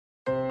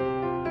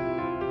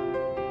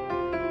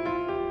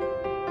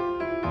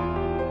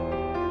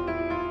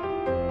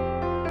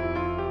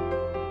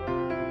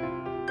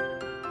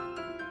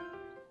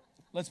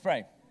Let's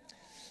pray.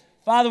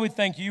 Father, we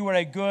thank you. You are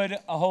a good,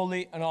 a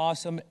holy, an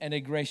awesome, and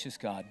a gracious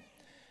God.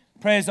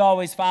 Pray as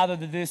always, Father,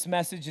 that this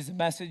message is a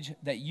message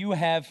that you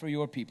have for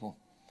your people.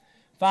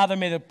 Father,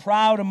 may the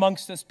proud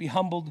amongst us be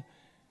humbled,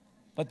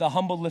 but the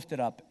humble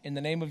lifted up. In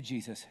the name of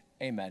Jesus,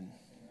 amen.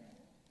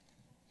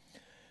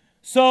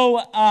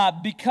 So,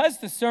 because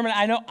the sermon,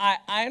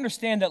 I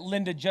understand that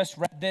Linda just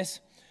read this,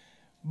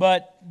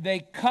 but they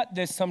cut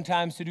this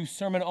sometimes to do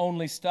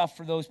sermon-only stuff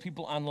for those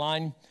people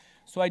online.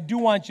 So I do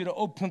want you to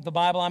open up the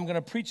Bible. I'm going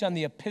to preach on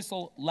the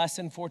epistle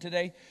lesson for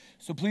today.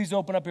 So please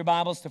open up your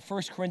Bibles to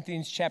 1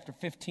 Corinthians chapter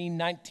 15,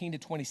 19 to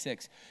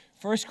 26.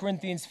 1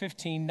 Corinthians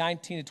 15,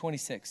 19 to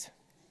 26.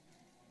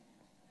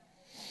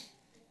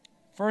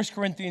 1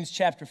 Corinthians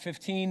chapter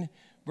 15,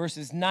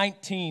 verses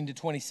 19 to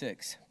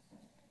 26.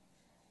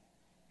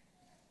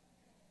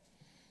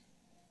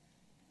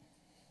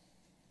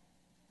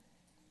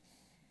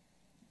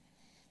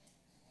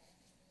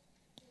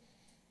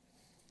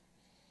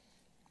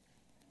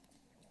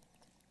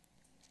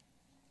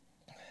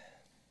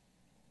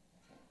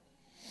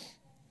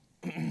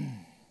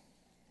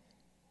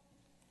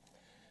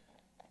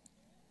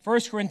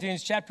 First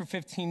Corinthians chapter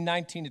 15,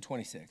 19 to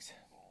 26.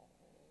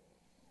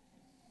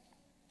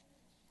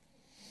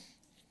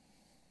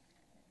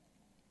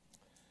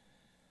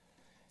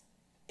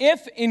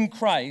 If in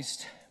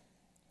Christ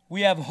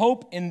we have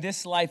hope in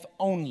this life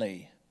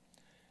only,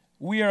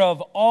 we are of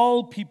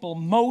all people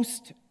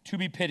most to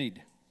be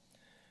pitied.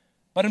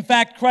 But in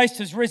fact, Christ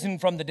has risen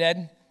from the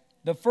dead,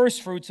 the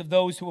firstfruits of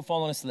those who have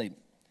fallen asleep.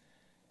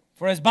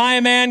 For as by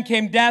a man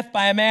came death,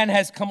 by a man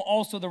has come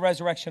also the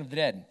resurrection of the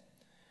dead.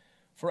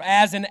 For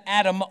as in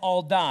Adam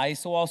all die,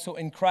 so also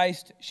in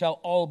Christ shall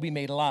all be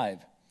made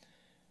alive.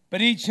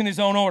 But each in his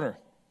own order.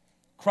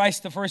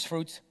 Christ the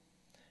firstfruits,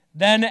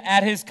 then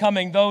at his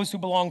coming those who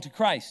belong to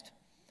Christ.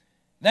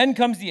 Then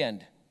comes the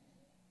end,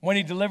 when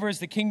he delivers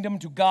the kingdom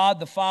to God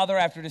the Father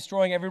after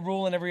destroying every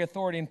rule and every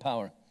authority and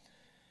power.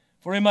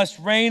 For he must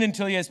reign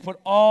until he has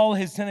put all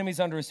his enemies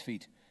under his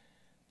feet.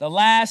 The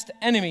last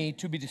enemy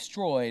to be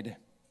destroyed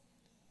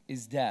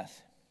is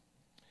death.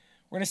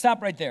 We're going to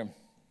stop right there.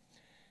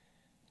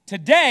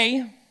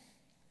 Today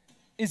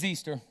is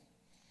Easter.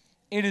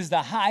 It is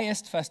the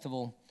highest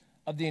festival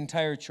of the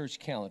entire church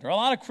calendar. A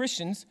lot of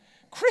Christians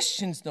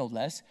no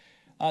less,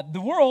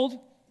 the world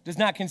does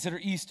not consider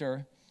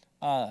Easter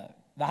the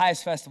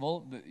highest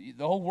festival.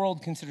 The whole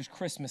world considers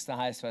Christmas the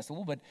highest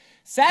festival, but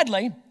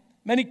sadly,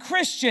 many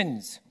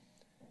Christians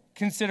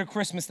consider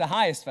Christmas the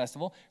highest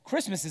festival.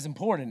 Christmas is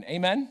important,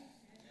 amen?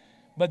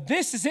 But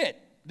this is it.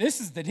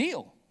 This is the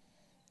deal.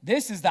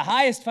 This is the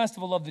highest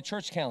festival of the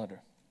church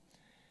calendar.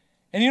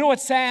 And you know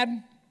what's sad?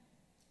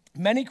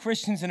 Many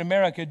Christians in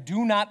America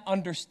do not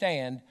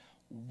understand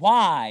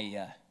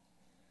why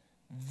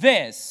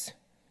this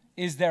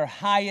is their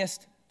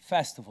highest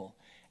festival.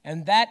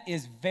 And that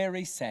is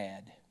very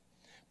sad.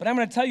 But I'm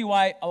going to tell you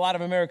why a lot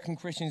of American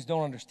Christians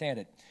don't understand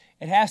it.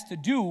 It has to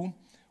do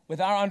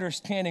with our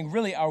understanding,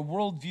 really our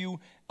worldview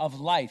of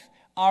life.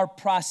 Our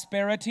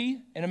prosperity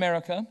in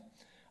America,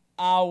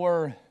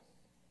 our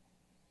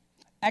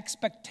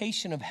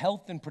expectation of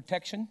health and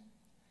protection,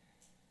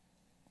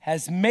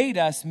 has made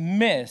us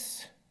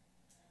miss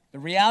the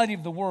reality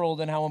of the world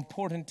and how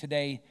important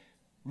today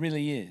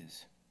really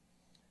is.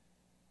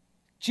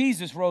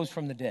 Jesus rose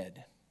from the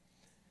dead.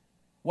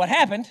 What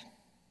happened?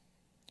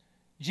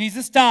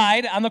 Jesus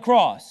died on the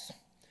cross.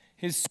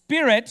 His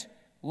spirit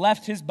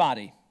left his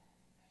body.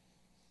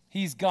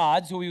 He's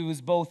God, so he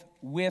was both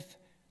with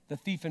the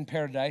thief in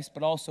paradise,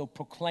 but also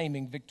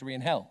proclaiming victory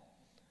in hell.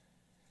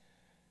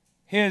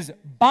 His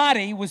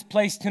body was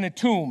placed in a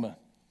tomb,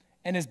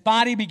 and his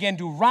body began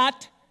to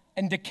rot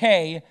and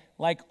decay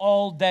like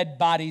all dead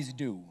bodies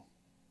do.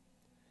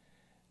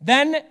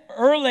 Then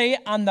early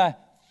on the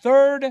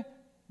third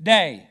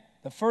day,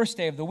 the first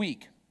day of the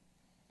week,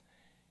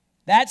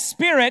 that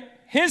spirit,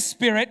 his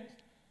spirit,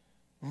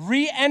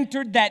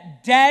 re-entered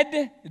that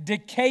dead,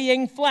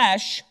 decaying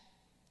flesh.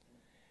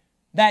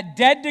 That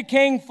dead,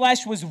 decaying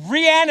flesh was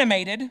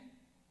reanimated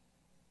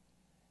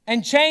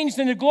and changed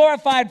into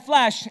glorified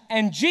flesh,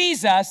 and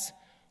Jesus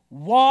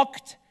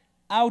walked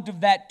out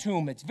of that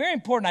tomb. It's very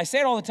important. I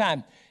say it all the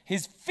time.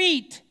 His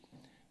feet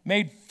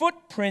made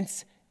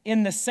footprints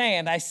in the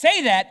sand. I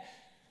say that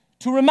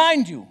to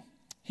remind you,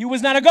 he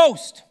was not a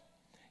ghost.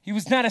 He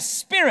was not a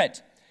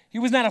spirit. He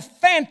was not a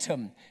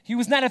phantom. He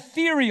was not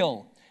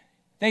ethereal.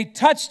 They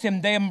touched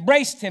him. They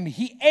embraced him.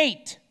 He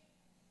ate.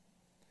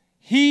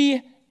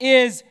 He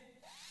is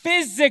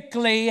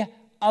physically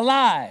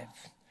alive.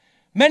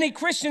 Many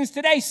Christians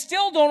today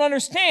still don't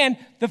understand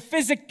the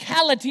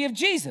physicality of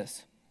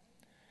Jesus.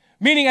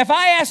 Meaning, if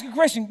I ask a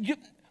Christian,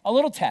 a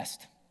little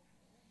test,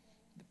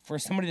 for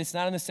somebody that's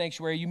not in the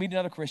sanctuary, you meet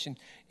another Christian,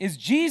 is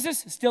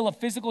Jesus still a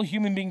physical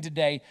human being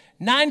today?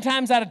 9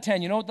 times out of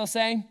 10, you know what they'll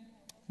say?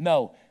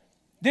 No.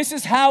 This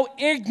is how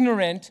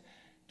ignorant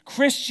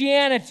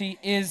Christianity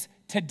is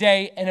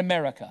today in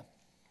America.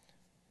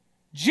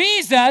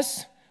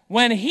 Jesus,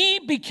 when he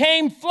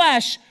became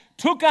flesh,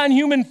 took on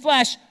human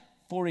flesh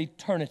for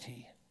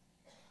eternity.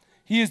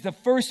 He is the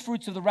first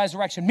fruits of the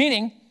resurrection,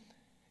 meaning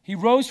he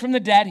rose from the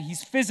dead.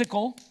 He's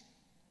physical.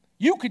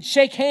 You could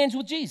shake hands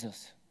with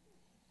Jesus.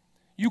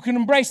 You can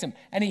embrace him.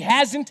 And he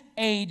hasn't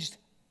aged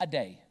a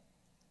day.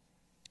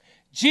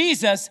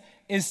 Jesus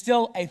is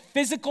still a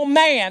physical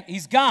man.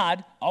 He's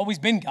God, always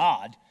been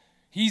God.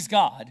 He's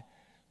God.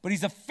 But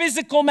he's a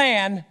physical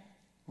man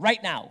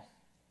right now.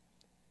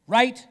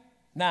 Right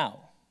now.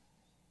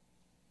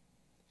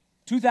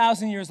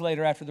 2,000 years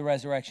later after the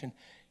resurrection,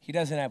 he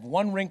doesn't have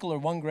one wrinkle or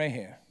one gray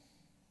hair.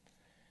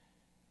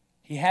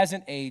 He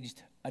hasn't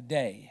aged a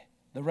day.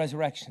 The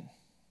resurrection.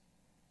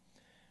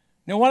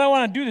 Now, what I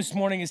want to do this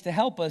morning is to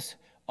help us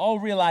all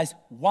realize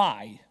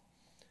why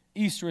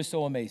Easter is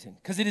so amazing.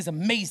 Because it is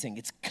amazing.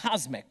 It's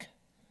cosmic.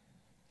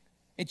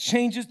 It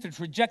changes the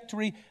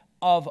trajectory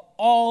of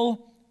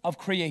all of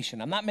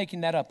creation. I'm not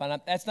making that up.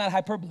 That's not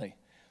hyperbole.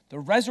 The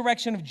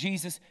resurrection of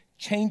Jesus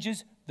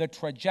changes the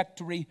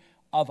trajectory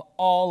of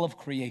all of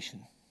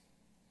creation.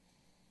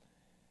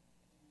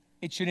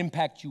 It should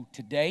impact you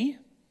today.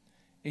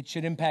 It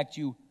should impact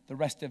you the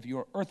rest of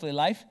your earthly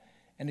life.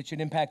 And it should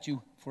impact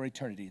you for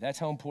eternity. That's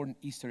how important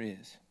Easter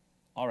is.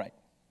 All right.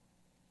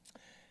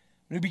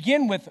 We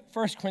begin with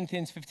 1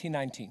 Corinthians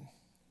 15:19.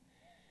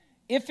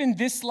 If in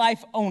this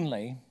life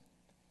only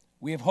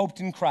we have hoped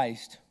in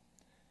Christ,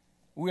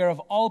 we are of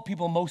all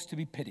people most to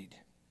be pitied.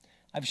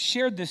 I've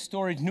shared this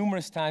story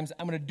numerous times.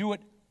 I'm going to do it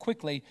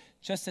quickly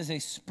just as a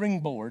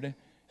springboard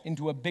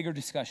into a bigger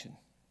discussion.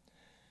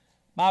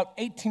 About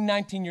 18,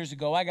 19 years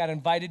ago, I got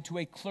invited to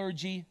a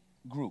clergy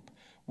group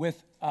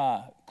with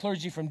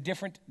clergy from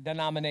different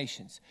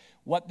denominations.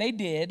 What they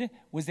did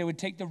was they would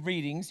take the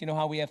readings. You know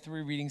how we have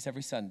 3 readings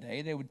every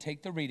Sunday. They would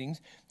take the readings.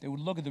 They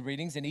would look at the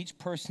readings, and each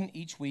person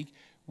each week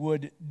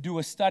would do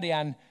a study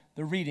on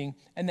the reading,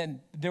 and then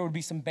there would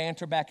be some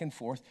banter back and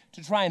forth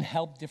to try and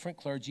help different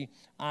clergy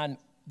on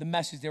the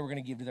message they were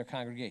going to give to their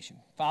congregation.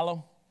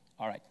 Follow?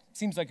 All right.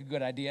 Seems like a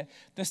good idea.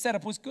 The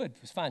setup was good.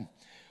 It was fun.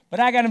 But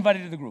I got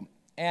invited to the group.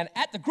 And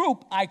at the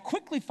group, I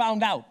quickly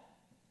found out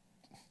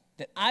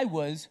that I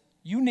was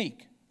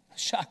unique.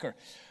 Shocker.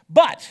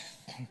 But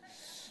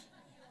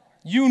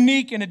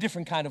unique in a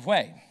different kind of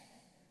way.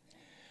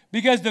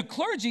 Because the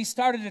clergy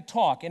started to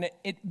talk, and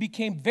it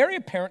became very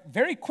apparent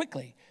very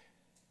quickly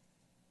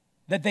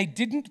that they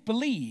didn't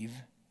believe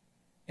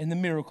in the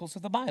miracles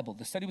of the Bible.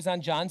 The study was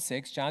on John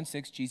 6. John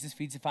 6, Jesus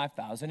feeds the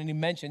 5,000, and he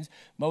mentions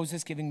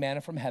Moses giving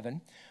manna from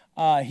heaven.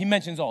 He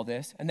mentions all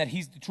this, and that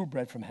he's the true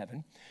bread from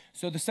heaven.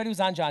 So the study was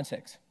on John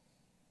 6.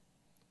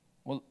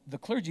 Well, the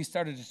clergy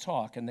started to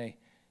talk, and they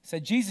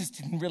said Jesus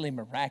didn't really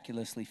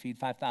miraculously feed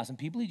 5,000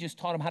 people. He just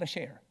taught them how to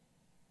share.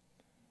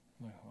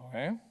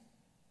 Okay.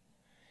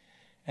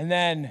 And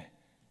then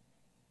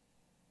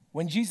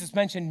when Jesus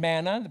mentioned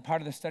manna, the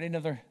part of the study,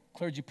 another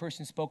clergy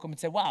person spoke up and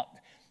said, wow,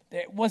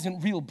 it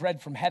wasn't real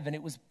bread from heaven.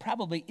 It was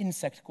probably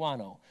insect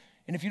guano.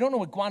 And if you don't know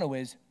what guano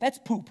is, that's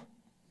poop.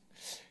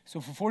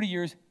 So for 40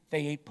 years,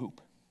 they ate poop,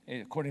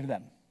 according to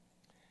them.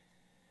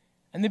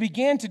 And they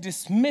began to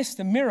dismiss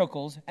the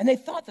miracles, and they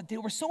thought that they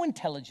were so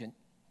intelligent.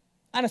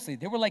 Honestly,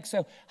 they were like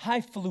so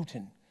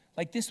highfalutin.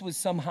 Like this was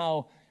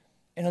somehow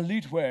an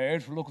elite way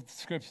to look at the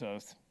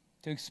scriptures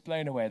to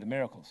explain away the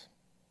miracles.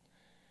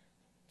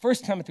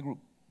 First time at the group,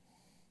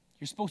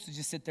 you're supposed to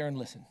just sit there and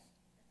listen.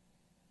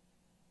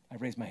 I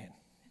raised my hand.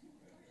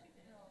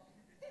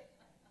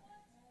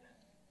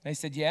 They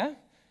said, yeah?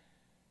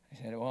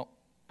 I said, well,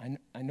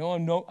 I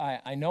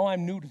know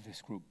I'm new to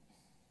this group,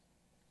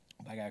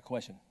 but I got a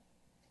question.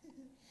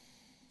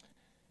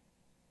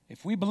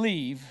 If we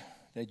believe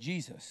that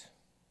Jesus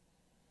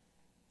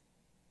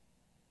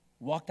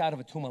walked out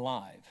of a tomb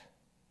alive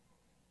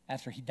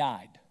after he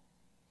died,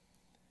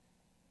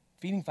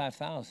 feeding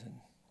 5,000,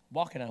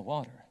 walking on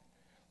water,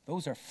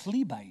 those are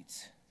flea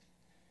bites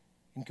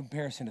in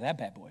comparison to that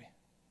bad boy.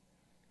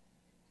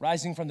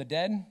 Rising from the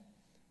dead,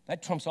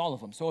 that trumps all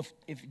of them. So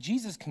if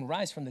Jesus can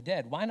rise from the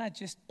dead, why not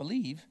just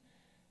believe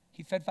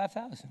he fed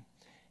 5,000?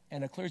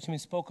 And a clergyman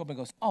spoke up and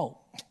goes, oh,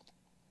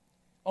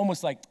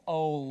 almost like,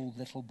 oh,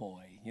 little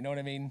boy. You know what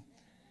I mean?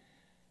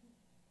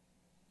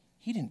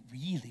 He didn't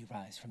really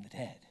rise from the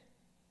dead.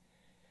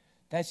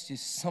 That's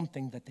just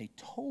something that they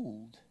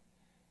told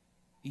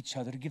each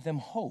other to give them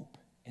hope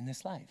in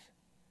this life.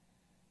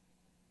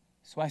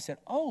 So I said,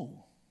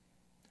 oh,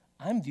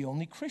 I'm the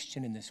only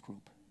Christian in this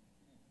group.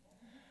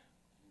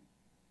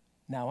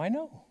 Now I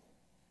know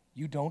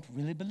you don't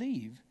really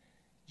believe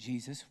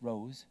Jesus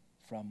rose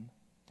from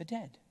the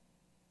dead.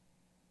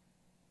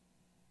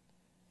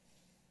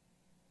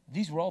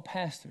 These were all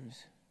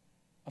pastors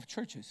of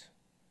churches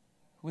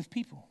with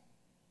people.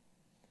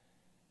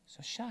 It's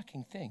a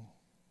shocking thing.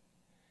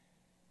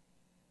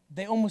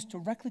 They almost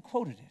directly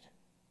quoted it.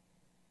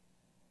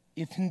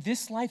 If in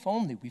this life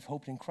only we've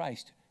hoped in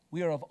Christ,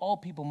 we are of all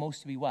people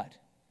most to be what?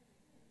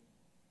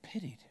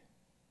 Pitied.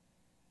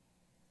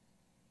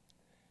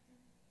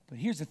 But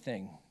here's the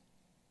thing.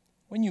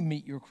 When you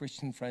meet your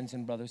Christian friends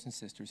and brothers and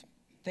sisters,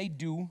 they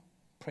do,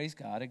 praise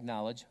God,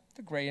 acknowledge,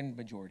 the great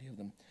majority of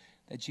them,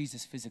 that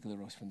Jesus physically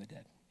rose from the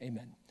dead.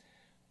 Amen.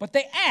 But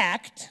they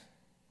act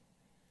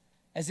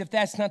as if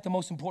that's not the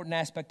most important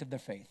aspect of their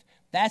faith.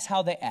 That's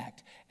how they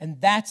act. And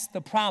that's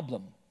the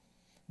problem.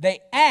 They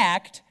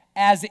act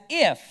as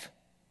if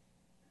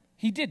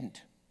he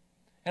didn't.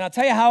 And I'll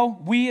tell you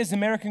how we as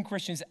American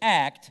Christians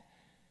act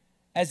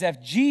as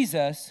if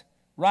Jesus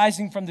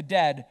rising from the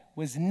dead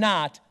was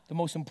not the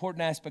most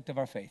important aspect of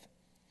our faith.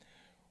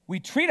 We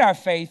treat our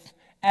faith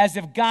as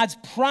if God's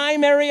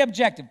primary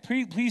objective,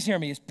 please hear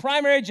me, his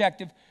primary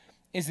objective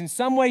is in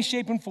some way,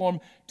 shape, and form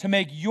to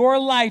make your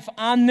life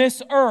on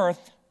this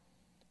earth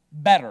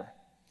better.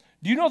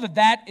 Do you know that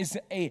that is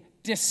a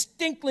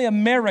distinctly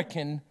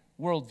American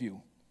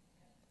worldview?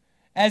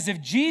 As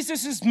if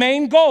Jesus'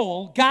 main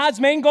goal, God's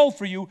main goal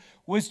for you,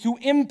 was to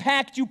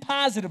impact you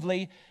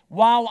positively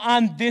while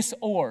on this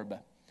orb.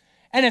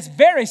 And it's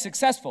very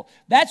successful.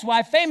 That's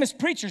why famous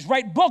preachers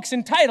write books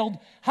entitled,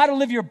 How to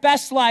Live Your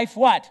Best Life,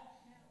 what?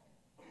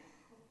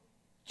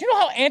 Do you know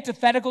how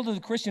antithetical to the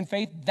Christian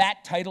faith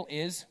that title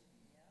is?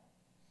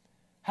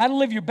 How to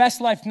live your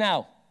best life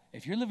now.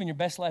 If you're living your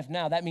best life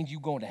now, that means you're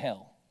going to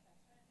hell.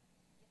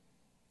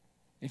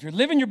 If you're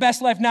living your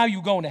best life now,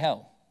 you're going to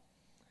hell.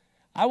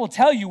 I will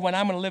tell you when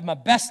I'm going to live my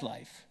best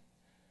life.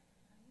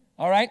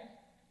 All right?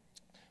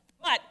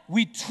 But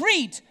we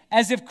treat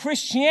as if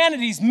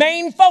Christianity's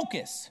main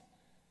focus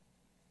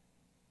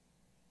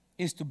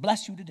is to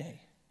bless you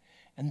today.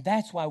 And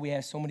that's why we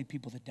have so many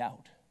people that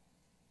doubt.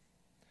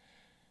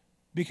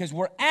 Because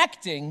we're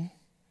acting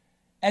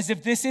as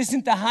if this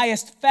isn't the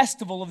highest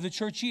festival of the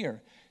church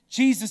year,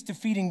 Jesus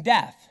defeating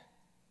death.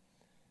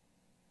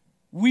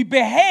 We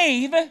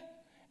behave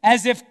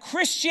as if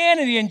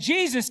Christianity and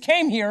Jesus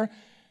came here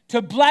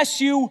to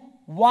bless you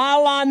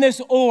while on this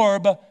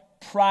orb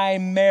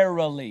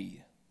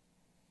primarily.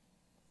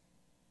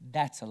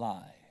 That's a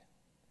lie.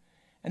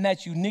 And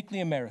that's uniquely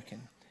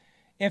American.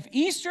 If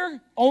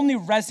Easter only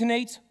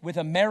resonates with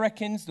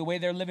Americans the way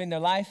they're living their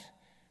life,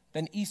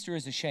 then Easter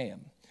is a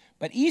sham.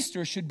 But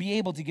Easter should be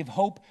able to give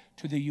hope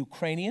to the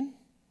Ukrainian,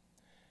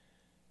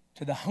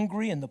 to the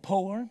hungry and the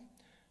poor,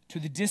 to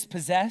the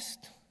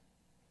dispossessed.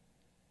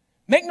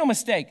 Make no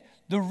mistake,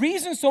 the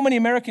reason so many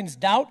Americans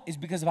doubt is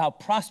because of how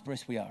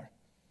prosperous we are.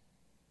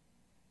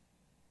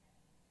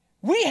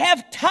 We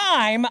have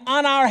time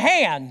on our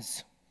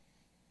hands.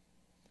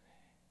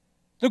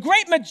 The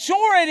great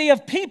majority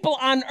of people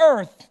on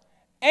earth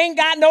ain't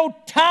got no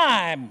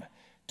time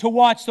to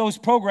watch those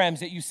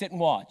programs that you sit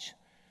and watch.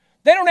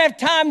 They don't have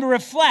time to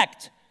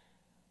reflect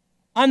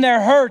on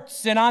their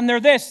hurts and on their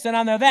this and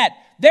on their that.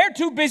 They're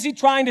too busy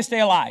trying to stay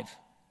alive.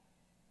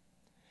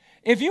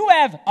 If you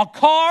have a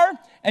car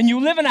and you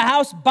live in a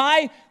house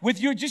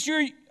with your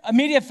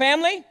immediate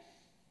family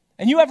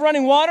and you have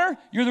running water,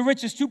 you're the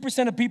richest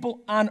 2% of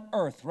people on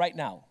earth right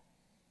now.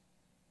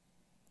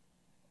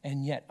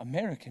 And yet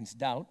Americans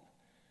doubt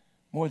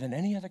more than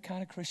any other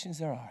kind of Christians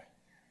there are.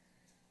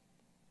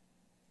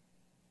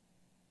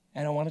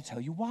 And I want to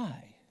tell you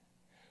why.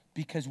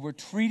 Because we're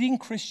treating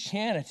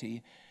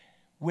Christianity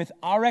with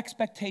our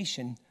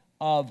expectation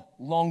of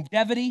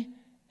longevity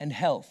and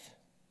health.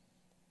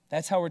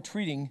 That's how we're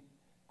treating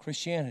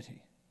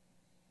Christianity.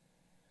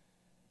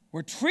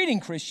 We're treating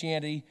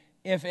Christianity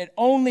if it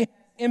only has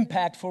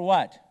impact for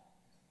what?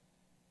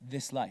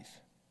 This life.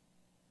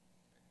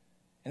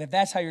 And if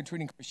that's how you're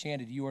treating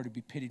Christianity, you are to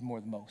be pitied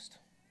more than most.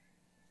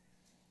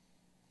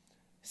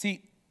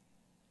 See,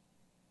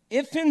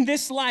 if in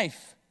this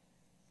life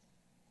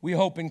we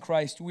hope in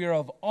Christ, we are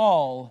of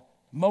all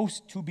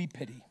most to be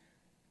pitied.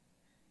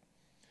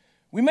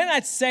 We may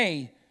not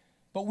say,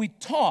 but we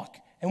talk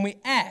and we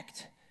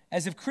act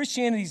as if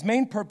Christianity's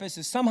main purpose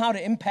is somehow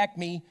to impact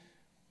me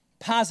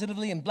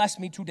positively and bless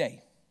me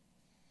today.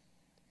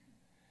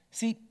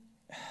 See,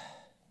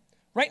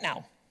 right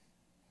now,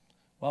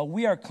 while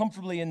we are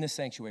comfortably in this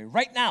sanctuary,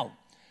 right now,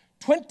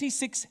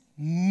 26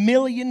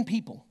 million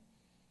people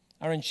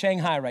are in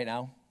Shanghai right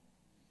now.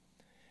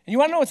 And you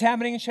want to know what's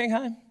happening in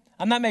Shanghai?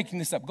 I'm not making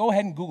this up. Go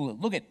ahead and Google it.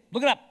 Look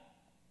it up.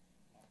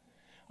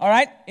 All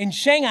right? In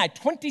Shanghai,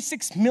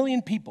 26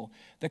 million people.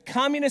 The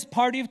Communist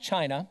Party of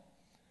China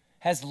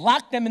has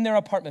locked them in their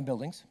apartment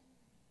buildings.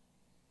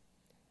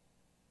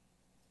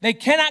 They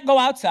cannot go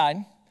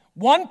outside.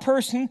 One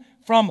person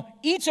from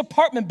each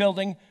apartment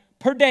building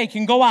per day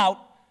can go out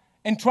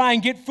and try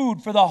and get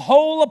food for the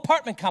whole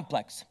apartment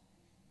complex.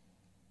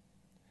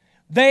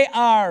 They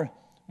are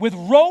with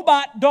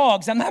robot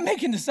dogs. I'm not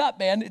making this up,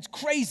 man. It's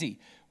crazy.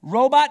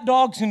 Robot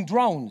dogs and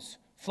drones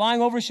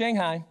flying over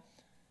Shanghai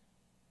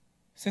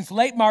since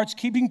late March,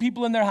 keeping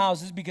people in their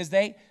houses because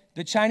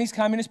the Chinese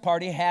Communist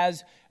Party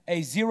has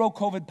a zero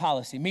COVID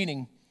policy,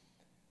 meaning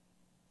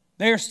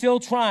they are still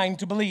trying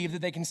to believe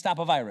that they can stop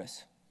a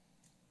virus.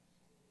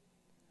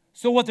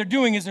 So what they're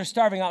doing is they're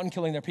starving out and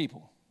killing their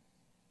people.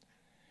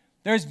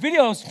 There's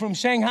videos from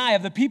Shanghai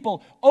of the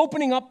people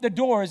opening up the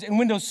doors and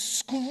windows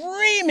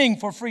screaming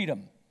for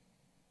freedom.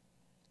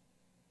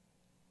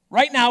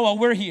 Right now while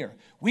we're here,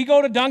 we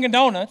go to Dunkin'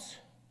 Donuts,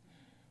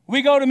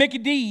 we go to Mickey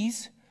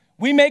D's,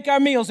 we make our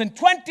meals, and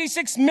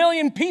 26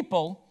 million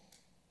people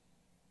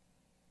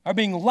are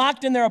being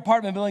locked in their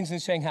apartment buildings in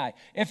Shanghai.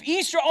 If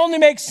Easter only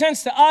makes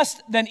sense to us,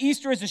 then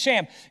Easter is a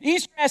sham.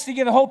 Easter has to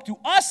give hope to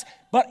us,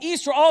 but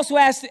Easter also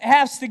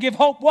has to give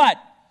hope what?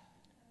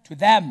 To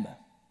them.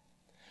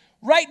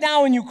 Right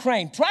now in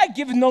Ukraine, try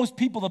giving those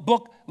people the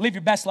book, Live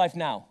Your Best Life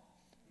Now.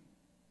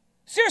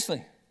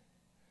 Seriously.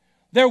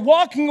 They're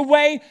walking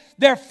away.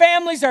 Their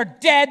families are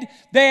dead.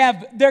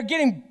 They're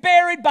getting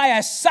buried by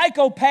a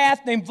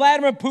psychopath named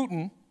Vladimir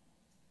Putin.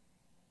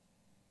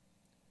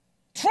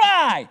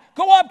 Try.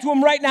 Go up to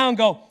him right now and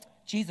go,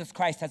 Jesus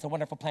Christ has a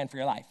wonderful plan for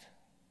your life.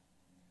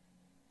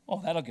 Oh,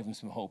 that'll give him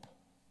some hope.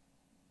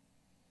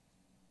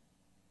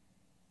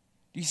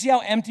 Do you see how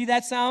empty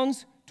that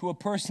sounds to a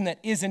person that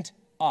isn't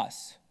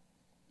us?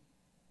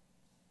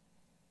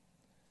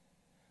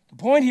 The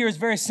point here is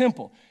very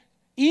simple.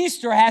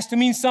 Easter has to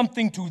mean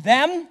something to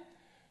them,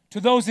 to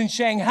those in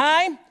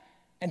Shanghai,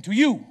 and to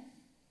you.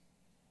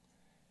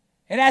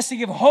 It has to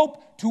give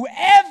hope to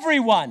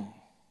everyone,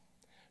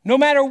 no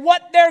matter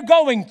what they're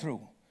going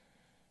through,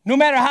 no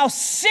matter how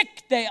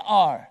sick they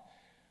are,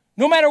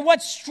 no matter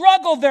what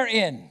struggle they're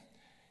in.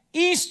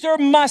 Easter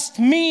must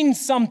mean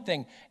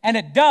something, and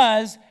it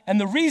does, and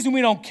the reason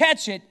we don't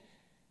catch it,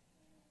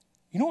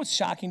 you know what's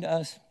shocking to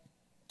us?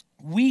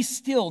 We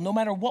still, no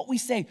matter what we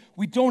say,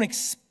 we don't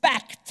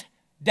expect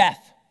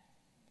death.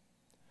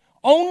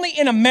 Only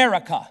in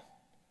America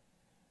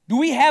do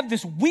we have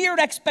this weird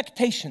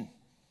expectation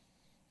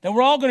that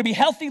we're all going to be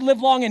healthy,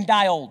 live long, and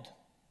die old.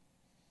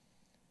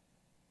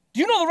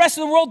 Do you know the rest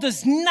of the world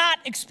does not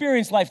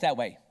experience life that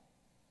way?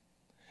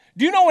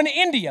 Do you know in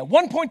India,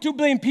 1.2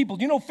 billion people,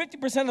 do you know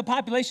 50% of the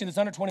population is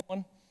under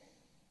 21?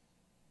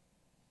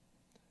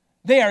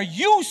 They are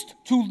used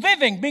to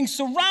living, being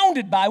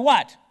surrounded by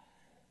what?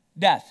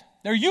 Death.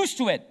 They're used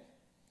to it.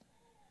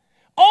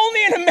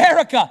 Only in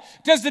America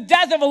does the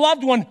death of a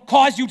loved one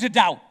cause you to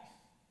doubt.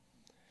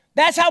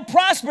 That's how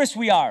prosperous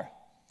we are,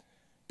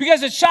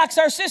 because it shocks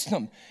our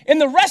system. In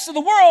the rest of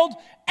the world,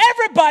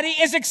 everybody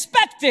is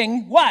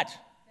expecting what?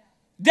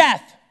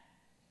 Death.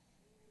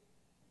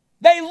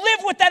 They live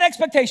with that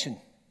expectation.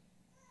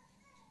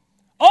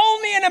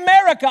 Only in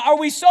America are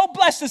we so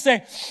blessed to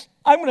say,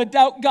 I'm going to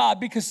doubt God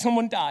because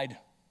someone died.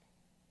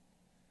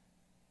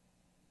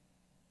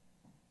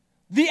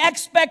 The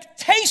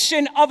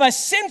expectation of a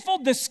sinful,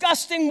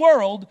 disgusting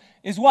world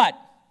is what?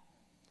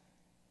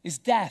 Is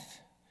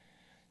death.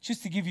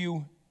 Just to give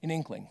you an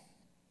inkling.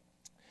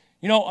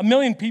 You know, 1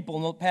 million people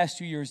in the past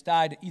 2 years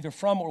died either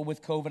from or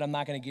with COVID. I'm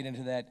not going to get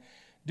into that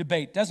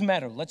debate. Doesn't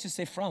matter. Let's just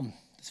say from.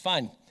 It's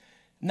fine.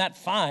 Not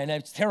fine.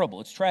 It's terrible.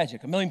 It's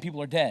tragic. 1 million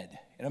people are dead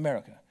in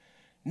America.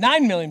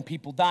 9 million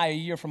people die a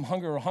year from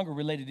hunger or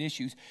hunger-related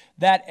issues.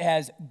 That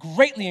has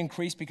greatly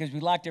increased because we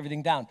locked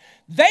everything down.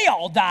 They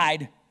all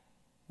died.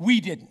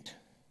 We didn't.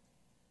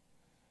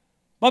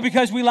 But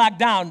because we locked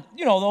down,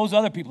 you know, those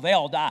other people, they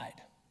all died.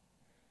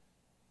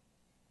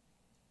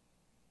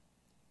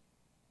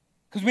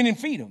 Because we didn't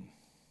feed them.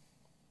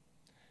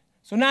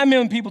 So 9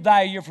 million people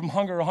die a year from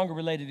hunger or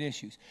hunger-related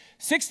issues.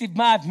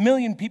 65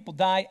 million people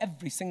die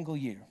every single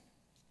year.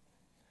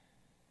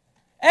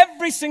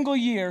 Every single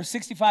year,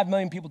 65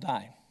 million people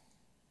die.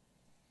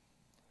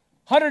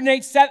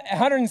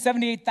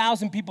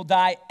 178,000 people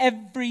die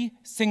every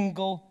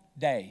single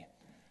day.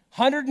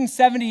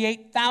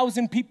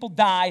 178,000 people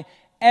die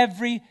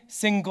every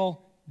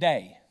single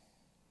day.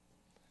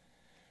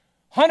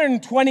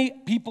 120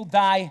 people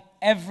die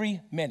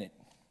every minute.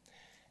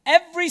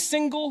 Every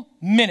single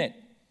minute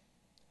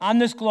on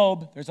this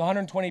globe, there's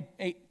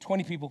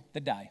 120 people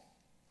that die.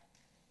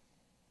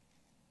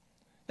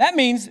 That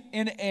means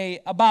in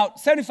about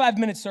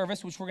 75-minute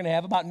service, which we're going to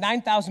have, about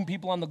 9,000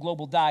 people on the globe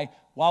will die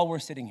while we're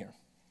sitting here.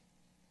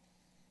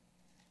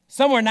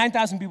 Somewhere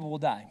 9,000 people will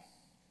die.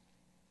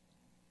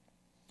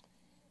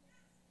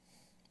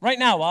 Right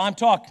now, while I'm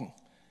talking,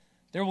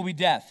 there will be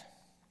death.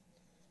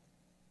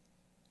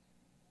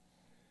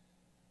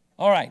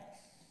 All right.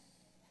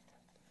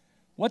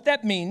 What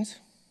that means,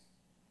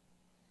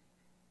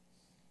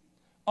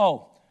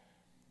 and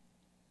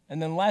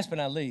then last but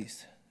not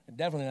least,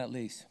 definitely not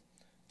least,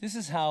 this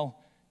is how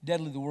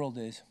deadly the world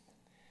is.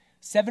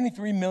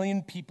 73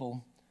 million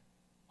people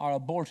are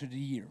aborted a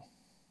year.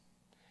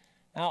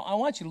 Now, I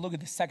want you to look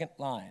at the second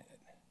line.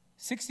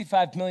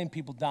 65 million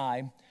people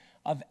die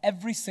of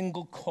every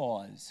single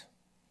cause.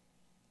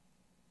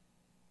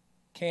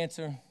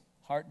 Cancer,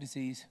 heart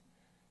disease,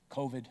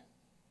 COVID.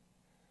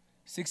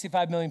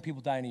 65 million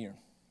people die in a year.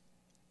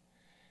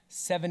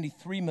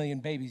 73 million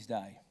babies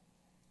die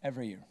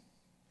every year.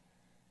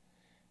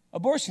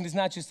 Abortion is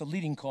not just the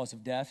leading cause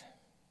of death.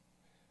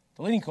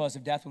 The leading cause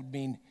of death would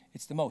mean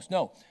it's the most.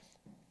 No,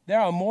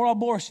 there are more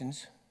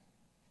abortions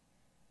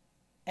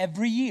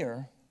every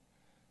year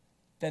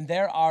than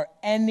there are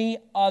any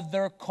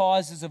other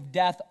causes of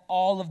death,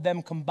 all of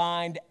them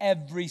combined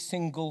every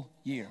single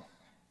year.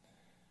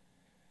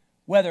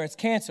 Whether it's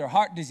cancer,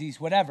 heart disease,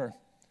 whatever,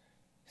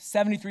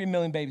 73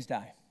 million babies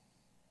die.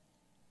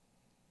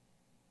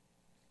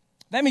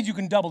 That means you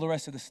can double the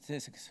rest of the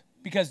statistics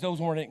because those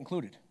weren't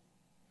included.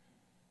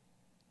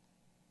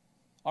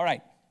 All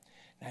right.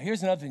 Now,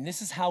 here's another thing.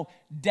 This is how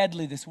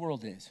deadly this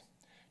world is.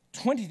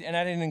 And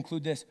I didn't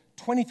include this,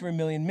 23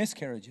 million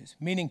miscarriages,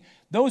 meaning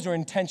those are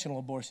intentional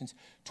abortions.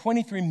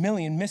 23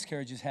 million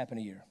miscarriages happen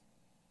a year.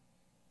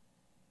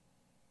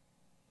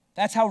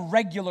 That's how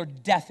regular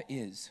death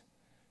is.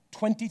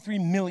 23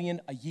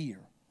 million a year.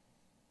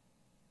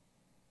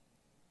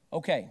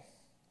 Okay.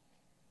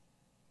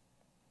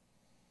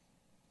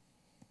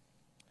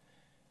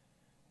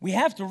 We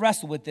have to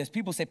wrestle with this.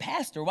 People say,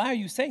 Pastor, why are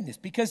you saying this?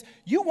 Because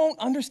you won't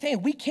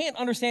understand. We can't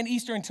understand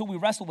Easter until we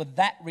wrestle with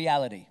that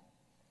reality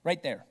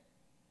right there.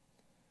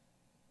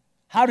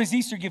 How does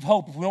Easter give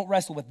hope if we don't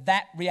wrestle with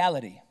that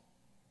reality?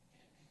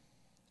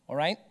 All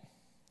right?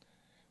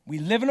 We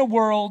live in a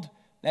world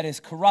that is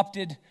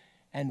corrupted,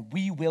 and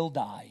we will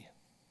die.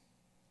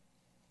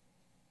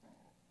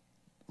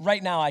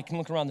 Right now, I can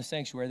look around the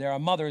sanctuary. There are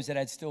mothers that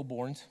had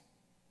stillborns.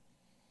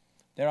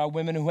 There are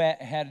women who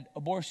had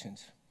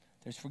abortions.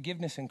 There's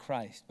forgiveness in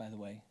Christ, by the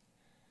way.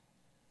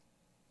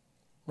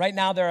 Right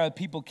now, there are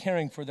people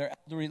caring for their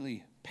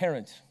elderly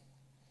parents.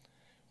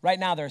 Right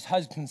now, there's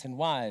husbands and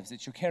wives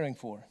that you're caring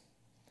for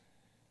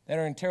that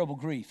are in terrible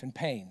grief and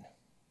pain.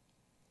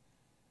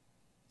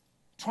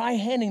 Try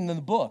handing them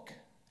the book.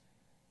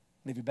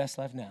 Live your best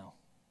life now.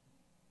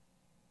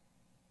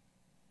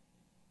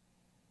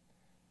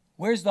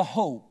 Where's the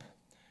hope?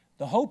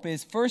 The hope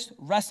is first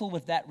wrestle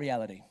with that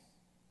reality.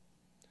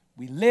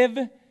 We live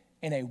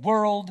in a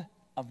world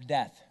of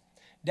death.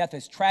 Death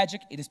is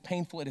tragic, it is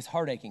painful, it is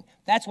heartaching.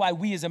 That's why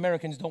we as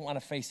Americans don't want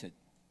to face it.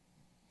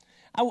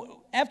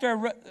 After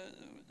I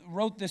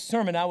wrote this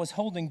sermon, I was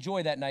holding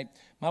Joy that night.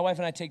 My wife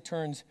and I take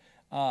turns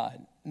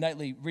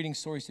nightly reading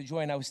stories to Joy,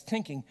 and I was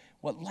thinking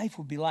what life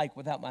would be like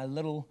without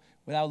little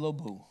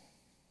Boo.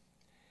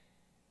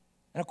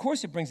 And of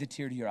course it brings a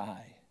tear to your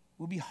eye. It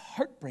would be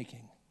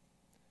heartbreaking.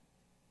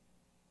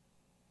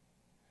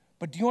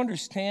 But do you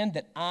understand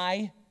that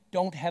I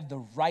don't have the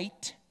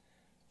right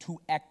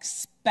to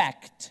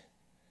expect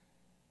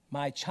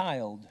my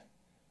child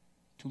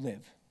to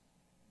live?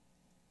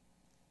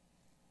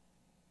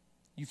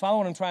 You follow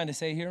what I'm trying to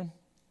say here?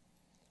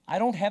 I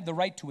don't have the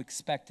right to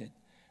expect it.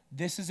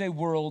 This is a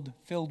world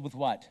filled with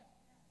what?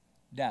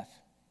 Death.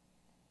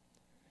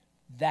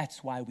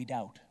 That's why we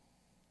doubt.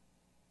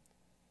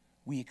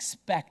 We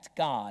expect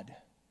God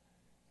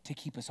to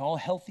keep us all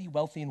healthy,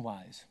 wealthy, and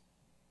wise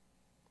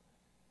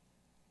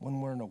when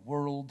we're in a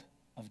world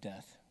of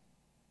death.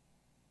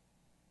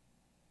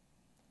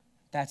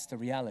 That's the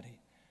reality.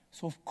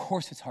 So of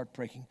course it's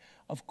heartbreaking.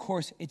 Of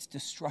course it's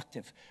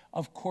destructive.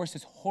 Of course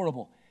it's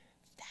horrible.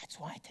 That's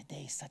why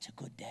today is such a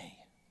good day.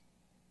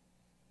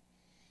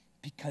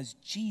 Because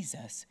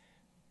Jesus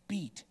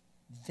beat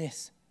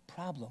this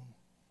problem.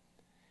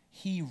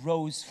 He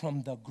rose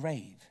from the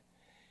grave.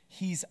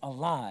 He's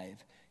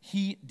alive.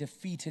 He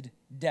defeated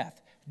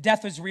death.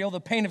 Death is real.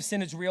 The pain of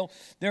sin is real.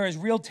 There is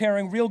real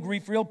tearing, real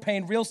grief, real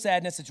pain, real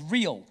sadness. It's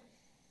real.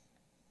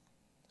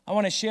 I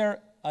want to share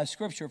a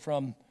scripture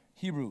from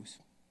Hebrews.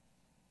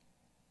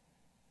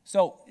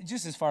 So,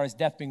 just as far as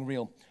death being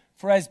real.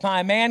 For as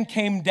by man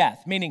came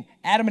death, meaning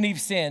Adam and Eve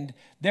sinned,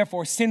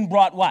 therefore sin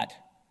brought what?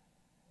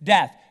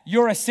 Death.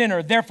 You're a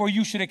sinner, therefore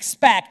you should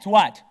expect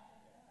what?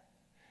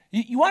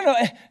 You want to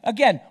know,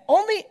 again,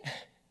 only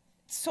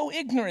so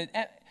ignorant.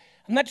 I'm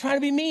not trying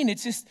to be mean.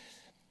 It's just,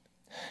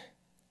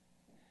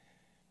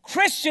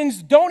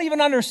 Christians don't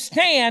even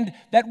understand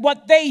that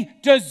what they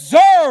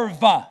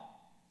deserve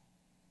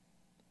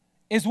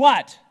is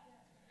what?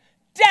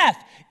 Death.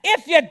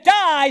 If you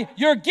die,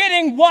 you're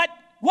getting what?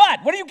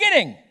 What? What are you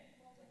getting?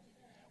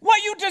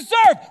 What you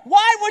deserve.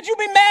 Why would you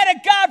be mad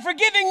at God for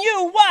giving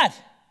you what?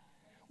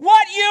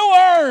 What you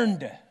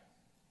earned.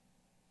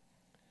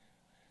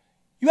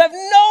 You have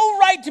no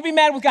right to be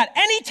mad with God.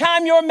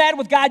 Anytime you're mad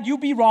with God, you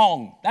be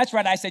wrong. That's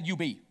right, I said you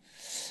be.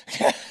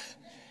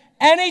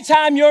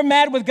 Anytime you're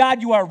mad with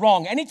God, you are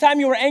wrong. Anytime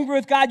you are angry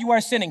with God, you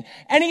are sinning.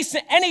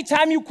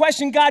 Anytime you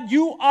question God,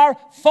 you are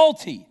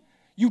faulty.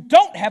 You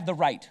don't have the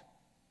right.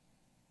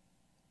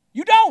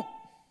 You don't.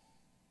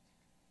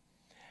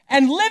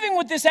 And living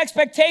with this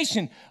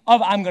expectation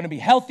of I'm going to be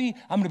healthy,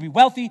 I'm going to be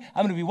wealthy,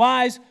 I'm going to be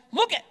wise.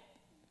 Look at,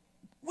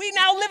 we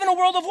now live in a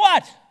world of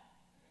what?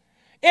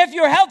 If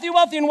you're healthy,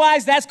 wealthy, and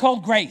wise, that's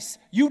called grace.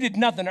 You did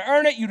nothing to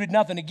earn it. You did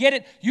nothing to get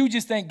it. You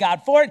just thank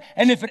God for it.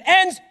 And if it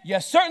ends, you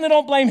certainly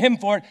don't blame him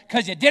for it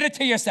because you did it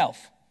to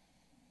yourself.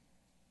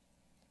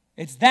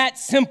 It's that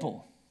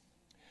simple.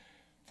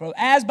 For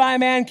as by a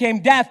man came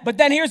death, but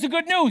then here's the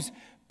good news.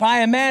 By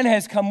a man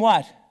has come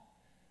what?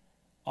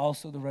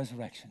 Also the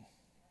resurrection.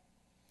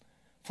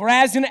 For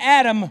as in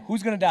Adam,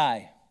 who's going to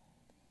die?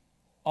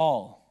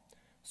 All.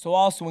 So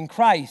also in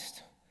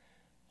Christ,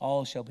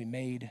 all shall be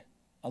made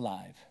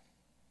alive.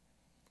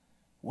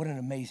 What an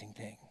amazing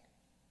thing.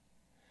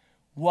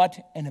 What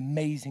an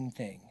amazing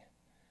thing.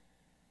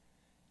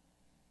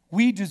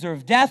 We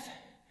deserve death.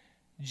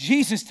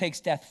 Jesus takes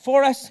death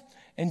for us,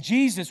 and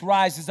Jesus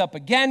rises up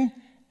again,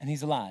 and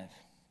he's alive.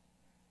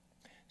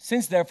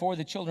 Since, therefore,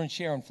 the children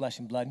share in flesh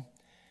and blood,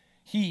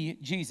 he,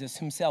 Jesus,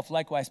 himself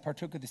likewise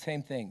partook of the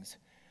same things,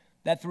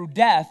 that through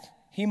death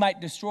he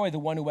might destroy the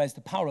one who has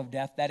the power of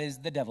death, that is,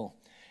 the devil,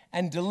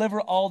 and deliver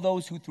all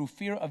those who through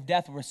fear of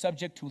death were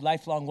subject to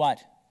lifelong what?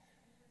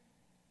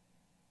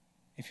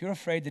 If you're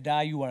afraid to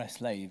die, you are a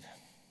slave.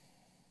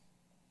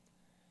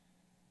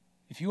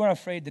 If you are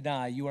afraid to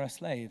die, you are a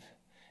slave.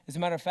 As a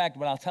matter of fact,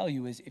 what I'll tell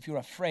you is if you're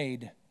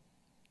afraid,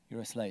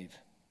 you're a slave.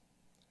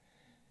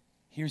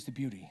 Here's the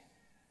beauty.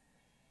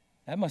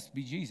 That must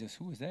be Jesus.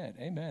 Who is that?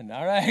 Amen.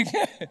 All right.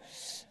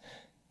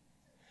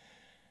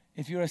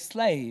 If you're a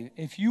slave,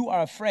 if you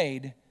are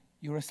afraid,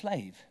 you're a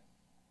slave.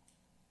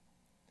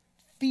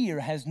 Fear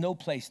has no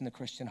place in the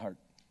Christian heart.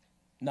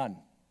 None.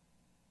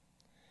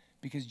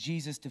 Because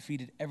Jesus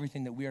defeated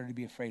everything that we are to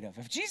be afraid of.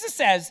 If Jesus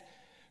says,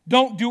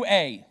 don't do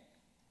A,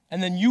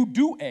 and then you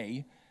do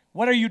A,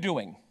 what are you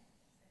doing?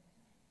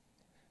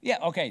 Yeah,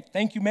 okay,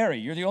 thank you, Mary.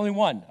 You're the only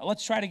one.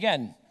 Let's try it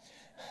again.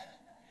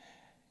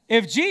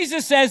 If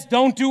Jesus says,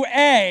 don't do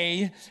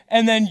A,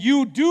 and then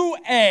you do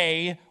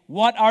A,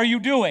 what are you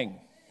doing?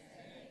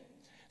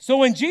 So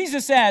when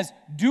Jesus says,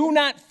 do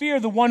not fear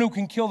the one who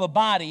can kill the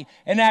body,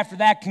 and after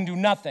that can do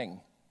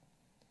nothing,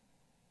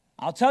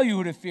 I'll tell you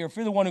who to fear.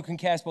 Fear the one who can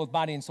cast both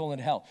body and soul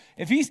into hell.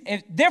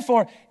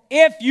 Therefore,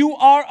 if you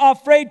are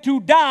afraid to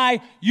die,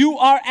 you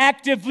are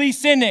actively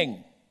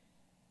sinning.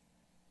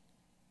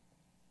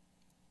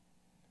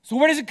 So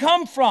where does it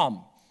come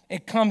from?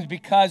 It comes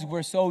because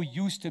we're so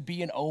used to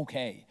being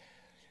okay.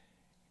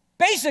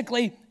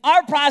 Basically,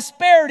 our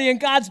prosperity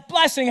and God's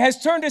blessing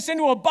has turned us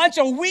into a bunch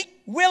of weak,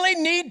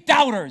 willy-knee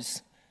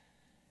doubters.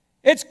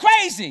 It's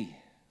crazy.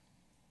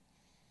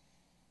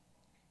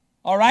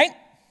 All right?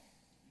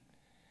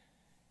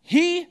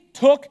 He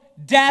took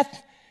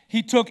death.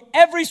 He took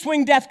every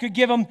swing death could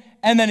give him,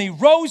 and then he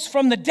rose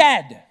from the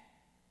dead.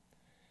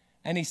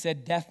 And he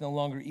said, death no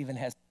longer even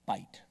has a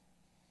bite.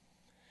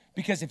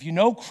 Because if you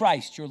know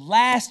Christ, your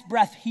last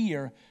breath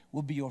here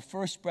will be your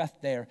first breath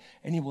there,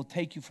 and he will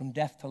take you from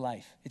death to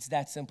life. It's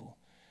that simple.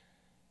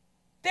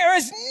 There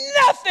is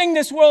nothing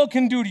this world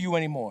can do to you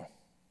anymore.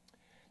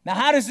 Now,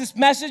 how does this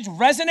message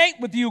resonate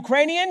with the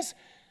Ukrainians?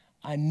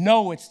 I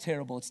know it's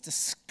terrible. It's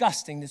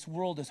disgusting. This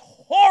world is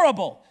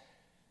horrible.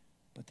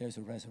 But there's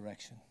a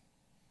resurrection.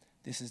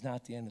 This is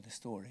not the end of the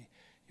story.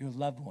 Your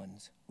loved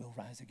ones will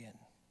rise again.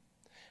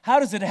 How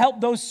does it help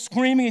those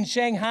screaming in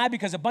Shanghai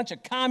because a bunch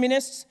of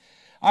communists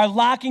are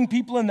locking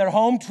people in their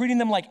home, treating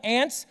them like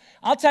ants?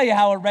 I'll tell you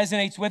how it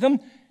resonates with them.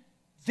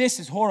 This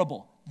is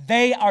horrible.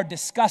 They are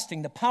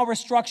disgusting. The power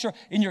structure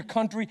in your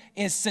country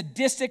is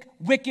sadistic,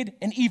 wicked,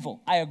 and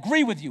evil. I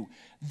agree with you.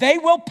 They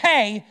will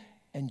pay,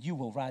 and you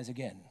will rise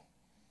again.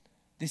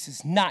 This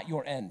is not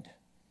your end.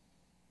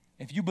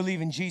 If you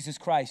believe in Jesus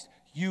Christ,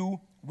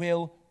 you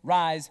will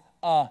rise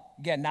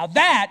again. Now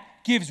that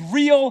gives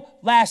real,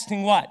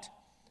 lasting what?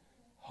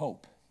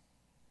 Hope.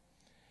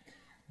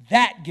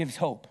 That gives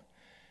hope.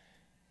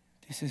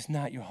 This is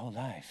not your whole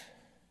life.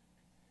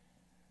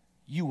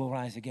 You will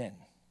rise again.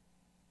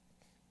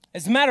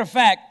 As a matter of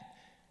fact,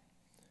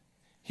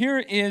 here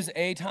is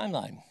a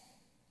timeline.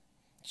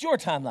 It's your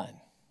timeline.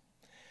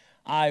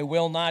 I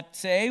will not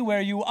say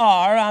where you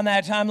are on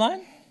that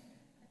timeline,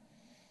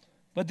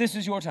 but this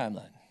is your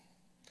timeline.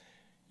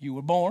 You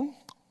were born.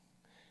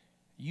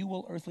 You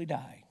will earthly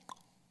die.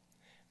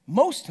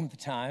 Most of the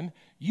time,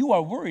 you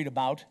are worried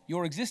about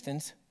your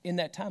existence in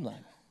that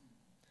timeline.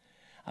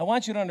 I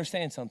want you to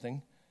understand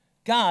something.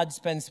 God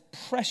spends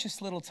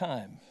precious little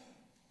time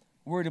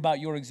worried about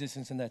your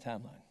existence in that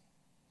timeline.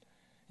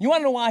 You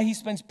want to know why he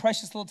spends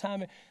precious little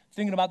time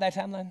thinking about that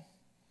timeline?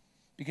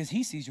 Because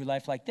he sees your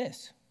life like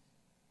this.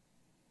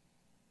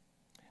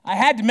 I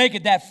had to make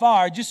it that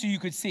far just so you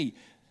could see.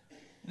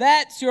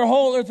 That's your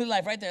whole earthly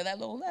life right there, that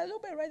little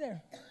bit right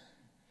there.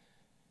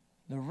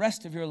 The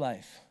rest of your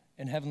life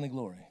in heavenly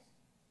glory.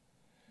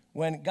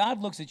 When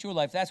God looks at your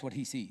life, that's what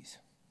he sees.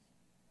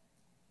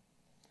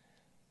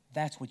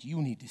 That's what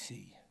you need to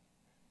see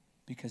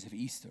because of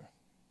Easter.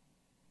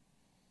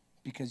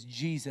 Because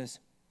Jesus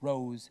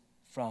rose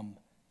from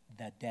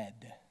the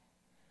dead.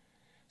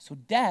 So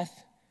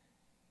death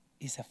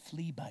is a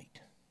flea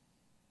bite.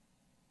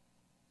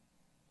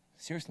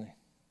 Seriously.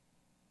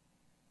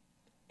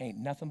 Ain't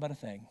nothing but a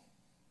thing.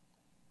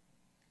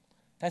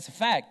 That's a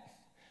fact.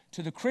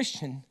 To the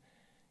Christian,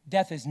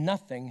 death is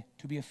nothing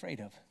to be afraid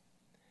of.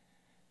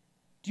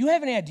 Do you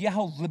have any idea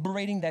how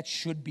liberating that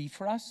should be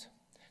for us?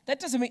 That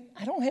doesn't mean,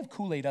 I don't have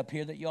Kool-Aid up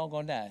here that you all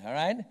gonna die, all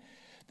right?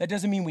 That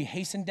doesn't mean we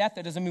hasten death.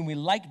 That doesn't mean we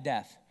like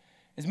death.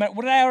 What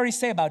did I already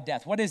say about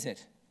death? What is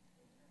it?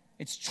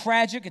 It's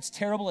tragic, it's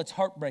terrible, it's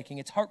heartbreaking,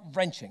 it's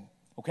heart-wrenching,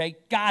 okay?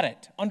 Got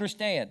it,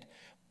 understand.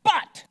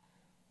 But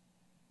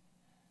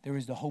there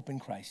is the hope in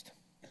Christ.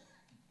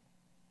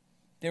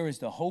 There is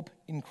the hope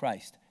in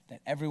Christ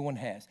that everyone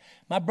has.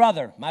 My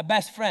brother, my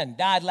best friend,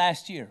 died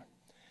last year.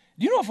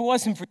 Do you know if it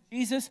wasn't for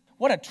Jesus,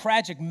 what a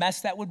tragic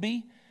mess that would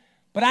be?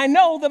 But I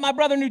know that my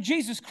brother knew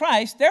Jesus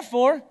Christ,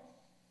 therefore,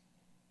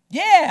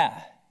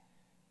 yeah.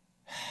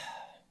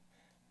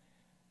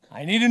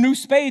 I need a new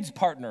spades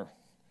partner.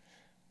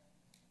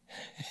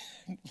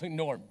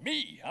 Ignore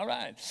me, all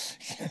right.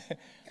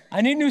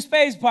 I need a new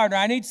space partner.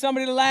 I need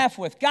somebody to laugh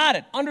with. Got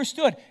it.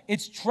 Understood.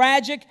 It's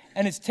tragic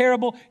and it's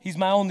terrible. He's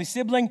my only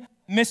sibling.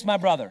 Miss my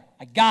brother.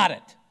 I got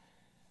it.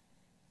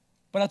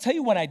 But I'll tell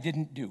you what I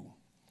didn't do.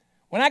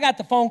 When I got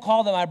the phone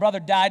call that my brother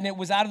died, and it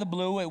was out of the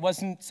blue, it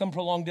wasn't some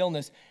prolonged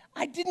illness,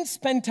 I didn't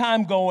spend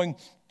time going,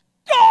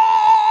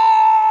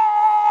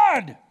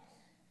 God!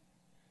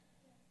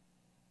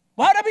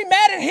 Why would I be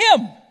mad at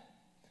him?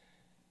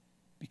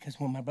 Because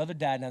when my brother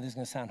died, now this is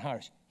going to sound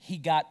harsh, he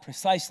got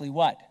precisely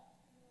what?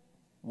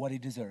 What he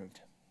deserved.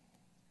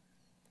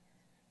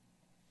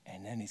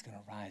 And then he's going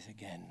to rise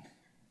again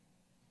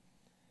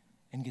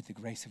and get the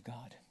grace of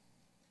God.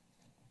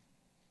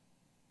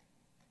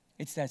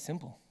 It's that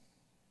simple.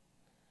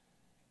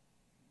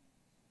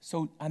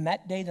 So on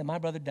that day that my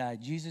brother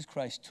died, Jesus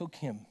Christ took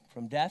him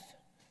from death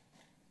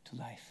to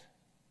life.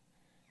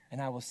 And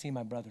I will see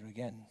my brother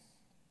again.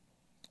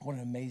 What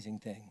an amazing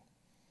thing.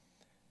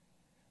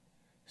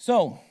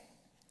 So,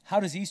 how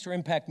does Easter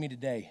impact me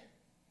today?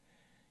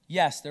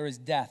 Yes, there is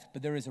death,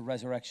 but there is a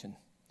resurrection.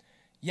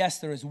 Yes,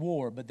 there is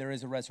war, but there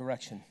is a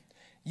resurrection.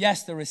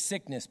 Yes, there is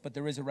sickness, but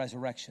there is a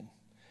resurrection.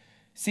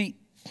 See,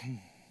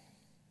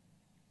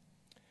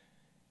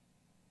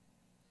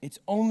 it's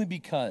only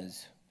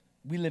because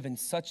we live in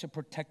such a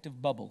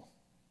protective bubble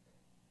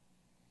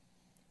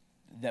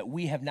that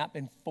we have not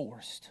been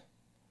forced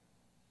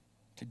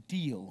to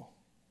deal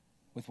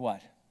with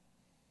what?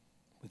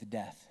 With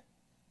death.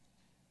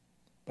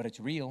 But it's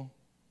real,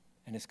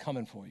 and it's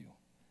coming for you.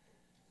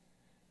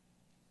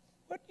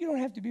 But you don't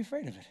have to be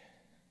afraid of it.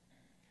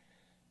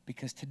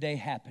 Because today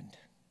happened,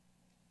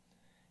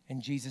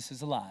 and Jesus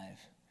is alive.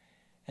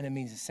 And it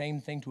means the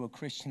same thing to a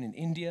Christian in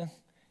India,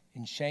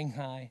 in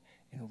Shanghai,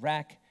 in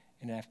Iraq,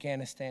 in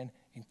Afghanistan,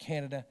 in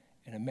Canada,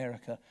 in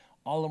America,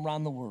 all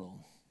around the world.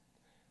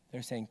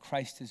 They're saying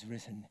Christ is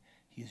risen.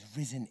 He is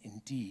risen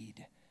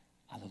indeed.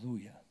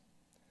 Hallelujah.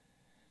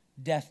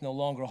 Death no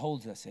longer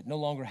holds us. It no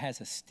longer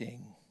has a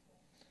sting.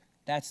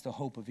 That's the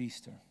hope of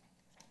Easter.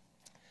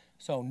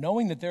 So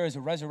knowing that there is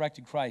a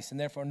resurrected Christ, and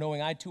therefore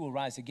knowing I too will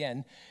rise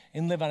again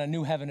and live on a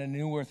new heaven and a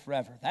new earth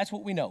forever. That's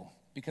what we know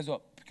because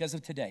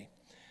of today.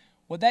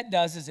 What that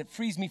does is it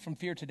frees me from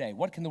fear today.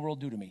 What can the world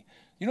do to me?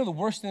 You know the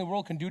worst thing the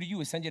world can do to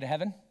you is send you to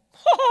heaven?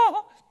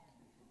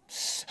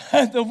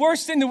 The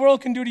worst thing the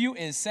world can do to you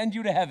is send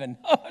you to heaven.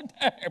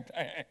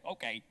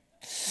 Okay.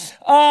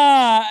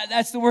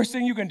 That's the worst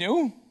thing you can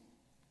do.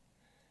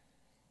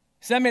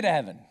 Send me to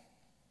heaven.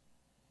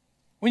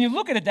 When you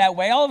look at it that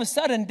way, all of a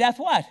sudden, death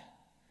what?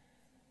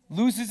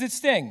 Loses its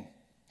sting.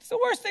 It's the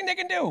worst thing they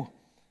can do.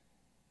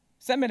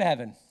 Send me to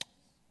heaven.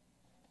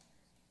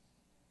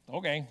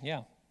 Okay,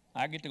 yeah,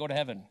 I get to go to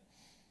heaven.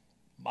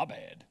 My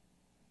bad.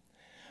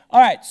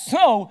 All right,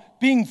 so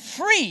being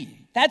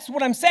free, that's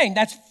what I'm saying.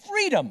 That's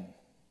freedom.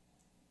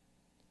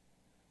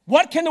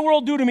 What can the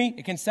world do to me?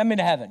 It can send me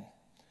to heaven.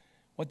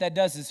 What that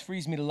does is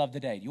frees me to love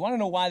the day. You want to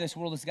know why this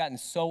world has gotten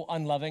so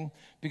unloving?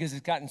 Because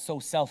it's gotten so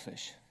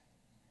selfish.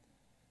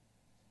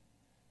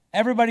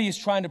 Everybody is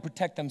trying to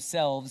protect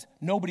themselves.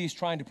 Nobody is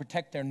trying to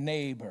protect their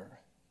neighbor.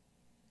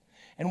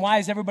 And why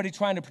is everybody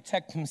trying to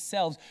protect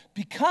themselves?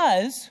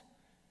 Because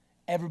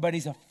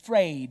everybody's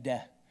afraid.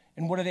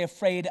 And what are they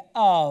afraid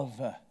of?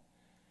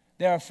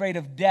 They're afraid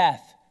of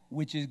death,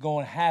 which is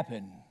going to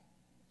happen.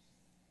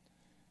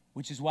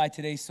 Which is why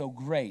today's so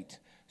great.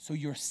 So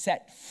you're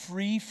set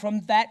free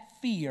from that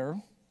fear.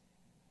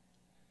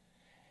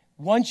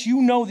 Once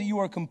you know that you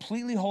are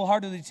completely,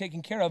 wholeheartedly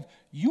taken care of,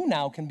 you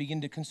now can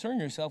begin to concern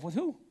yourself with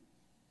who?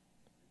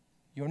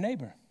 Your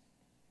neighbor.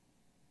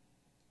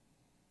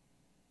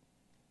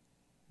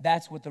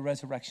 That's what the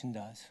resurrection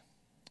does.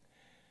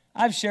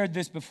 I've shared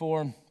this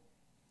before.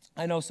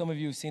 I know some of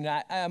you have seen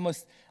it.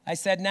 I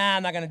said, nah,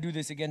 I'm not going to do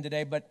this again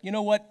today. But you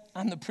know what?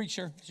 I'm the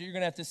preacher, so you're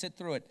going to have to sit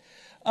through it.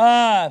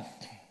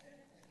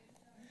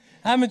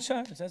 I'm in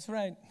charge. That's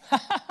right.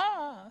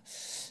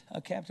 A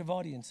captive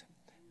audience.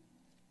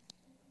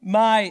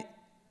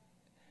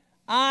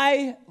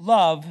 I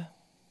love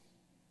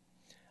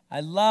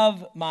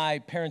my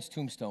parents'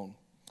 tombstone.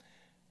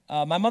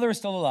 My mother is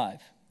still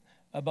alive,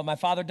 but my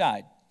father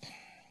died.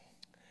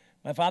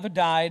 My father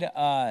died.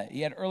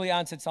 He had early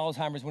onset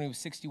Alzheimer's when he was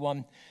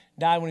 61,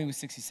 died when he was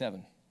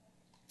 67.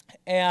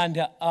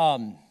 And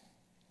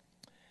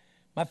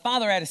my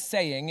father had a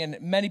saying, and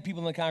many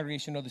people in the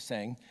congregation know the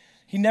saying.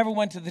 He never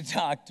went to the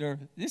doctor.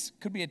 This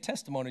could be a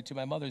testimony to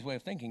my mother's way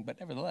of thinking, but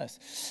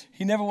nevertheless,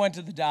 he never went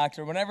to the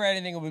doctor. Whenever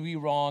anything would be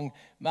wrong,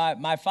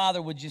 my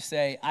father would just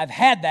say, I've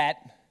had that,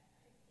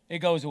 it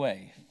goes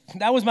away.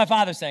 That was my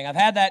father saying, I've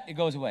had that, it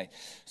goes away.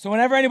 So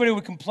whenever anybody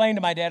would complain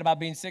to my dad about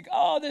being sick,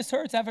 oh, this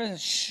hurts,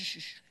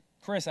 shh,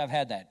 Chris, I've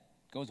had that,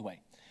 it goes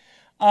away.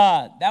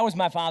 That was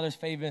my father's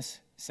famous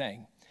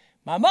saying.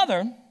 My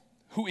mother,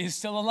 who is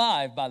still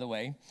alive, by the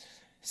way,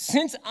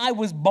 since I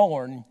was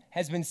born,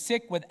 has been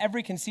sick with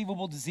every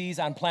conceivable disease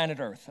on planet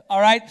Earth,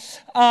 all right?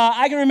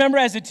 I can remember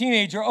as a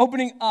teenager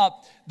opening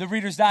up the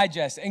Reader's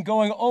Digest and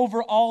going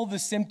over all the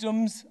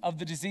symptoms of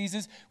the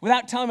diseases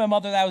without telling my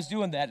mother that I was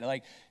doing that.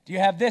 Like, do you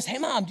have this? Hey,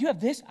 Mom, do you have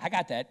this? I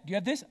got that. Do you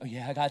have this? Oh,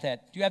 yeah, I got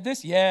that. Do you have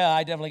this? Yeah,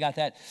 I definitely got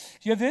that.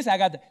 Do you have this? I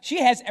got that.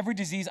 She has every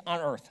disease on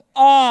Earth.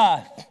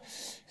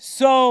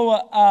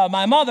 So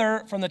my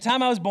mother, from the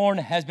time I was born,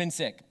 has been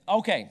sick.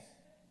 Okay.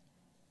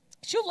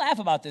 She'll laugh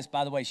about this,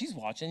 by the way. She's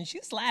watching.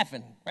 She's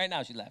laughing. Right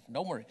now she's laughing.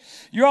 Don't worry.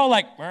 You're all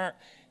like,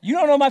 you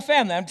don't know my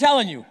family. I'm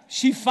telling you.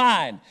 She's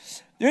fine.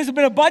 There's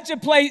been a bunch of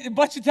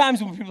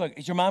times when people are like,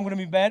 is your mom going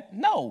to be bad?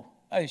 No.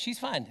 She's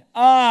fine.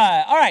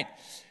 All right.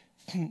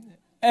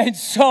 And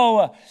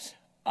so,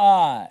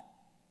 when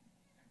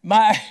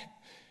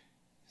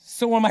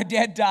my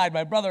dad died,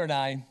 my brother and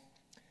I,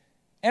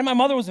 and my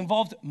mother was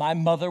involved. My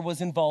mother was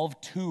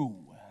involved too,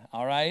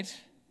 all right?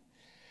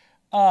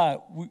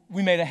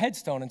 We made a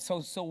headstone, and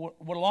so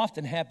what will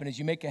often happen is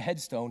you make a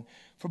headstone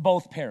for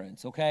both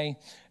parents, okay?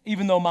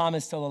 Even though mom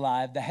is still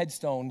alive, the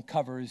headstone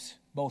covers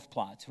both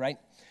plots, right?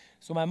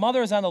 So my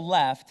mother is on the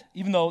left,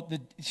 even though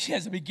she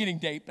has a beginning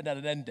date but not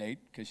an end date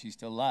because she's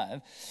still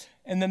alive.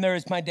 And then there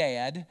is my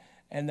dad,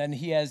 and then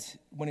he has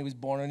when he was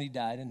born and he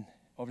died, and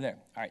over there.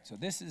 All right, so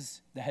this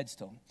is the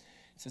headstone.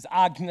 It says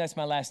Ogden, that's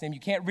my last name. You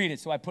can't read it,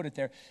 so I put it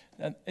there.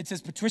 It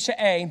says Patricia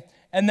A.,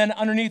 and then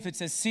underneath it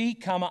says C,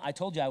 comma, I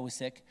told you I was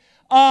sick.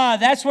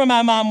 That's where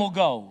my mom will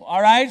go,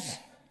 all right?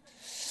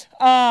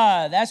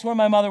 That's where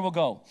my mother will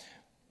go.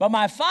 But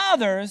my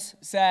father's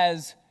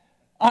says,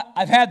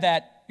 I've had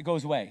that, it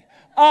goes away.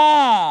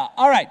 All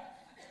right.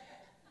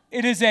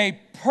 It is a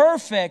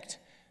perfect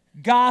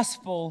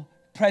gospel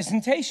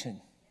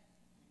presentation.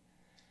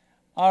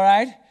 All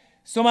right?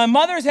 So my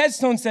mother's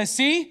headstone says,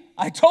 see,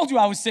 I told you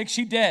I was sick.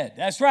 She did.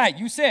 That's right,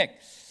 you sick.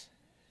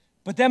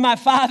 But then my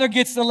father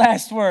gets the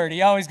last word.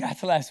 He always got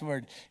the last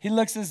word. He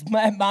looks at his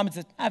mom and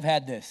says, I've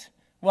had this.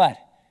 What?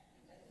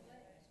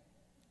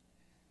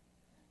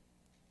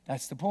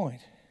 That's the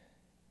point.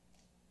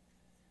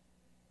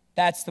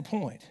 That's the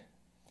point.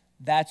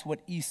 That's what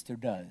Easter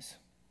does.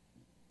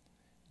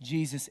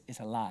 Jesus is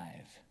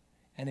alive.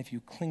 And if you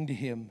cling to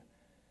him,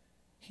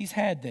 he's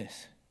had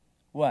this.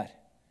 What?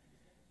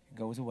 It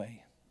goes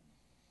away.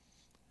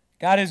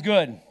 God is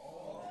good.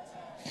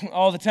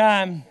 All the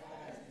time.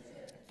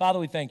 Father,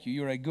 we thank you.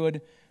 You're a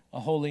good, a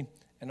holy,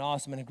 an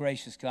awesome, and a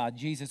gracious God.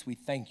 Jesus, we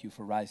thank you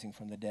for rising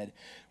from the dead.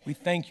 We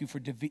thank you for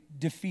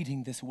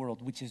defeating this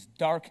world, which is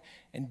dark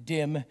and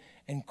dim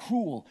and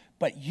cruel.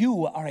 But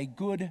you are a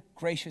good,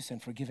 gracious,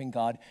 and forgiving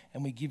God,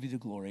 and we give you the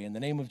glory. In the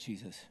name of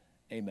Jesus,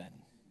 amen.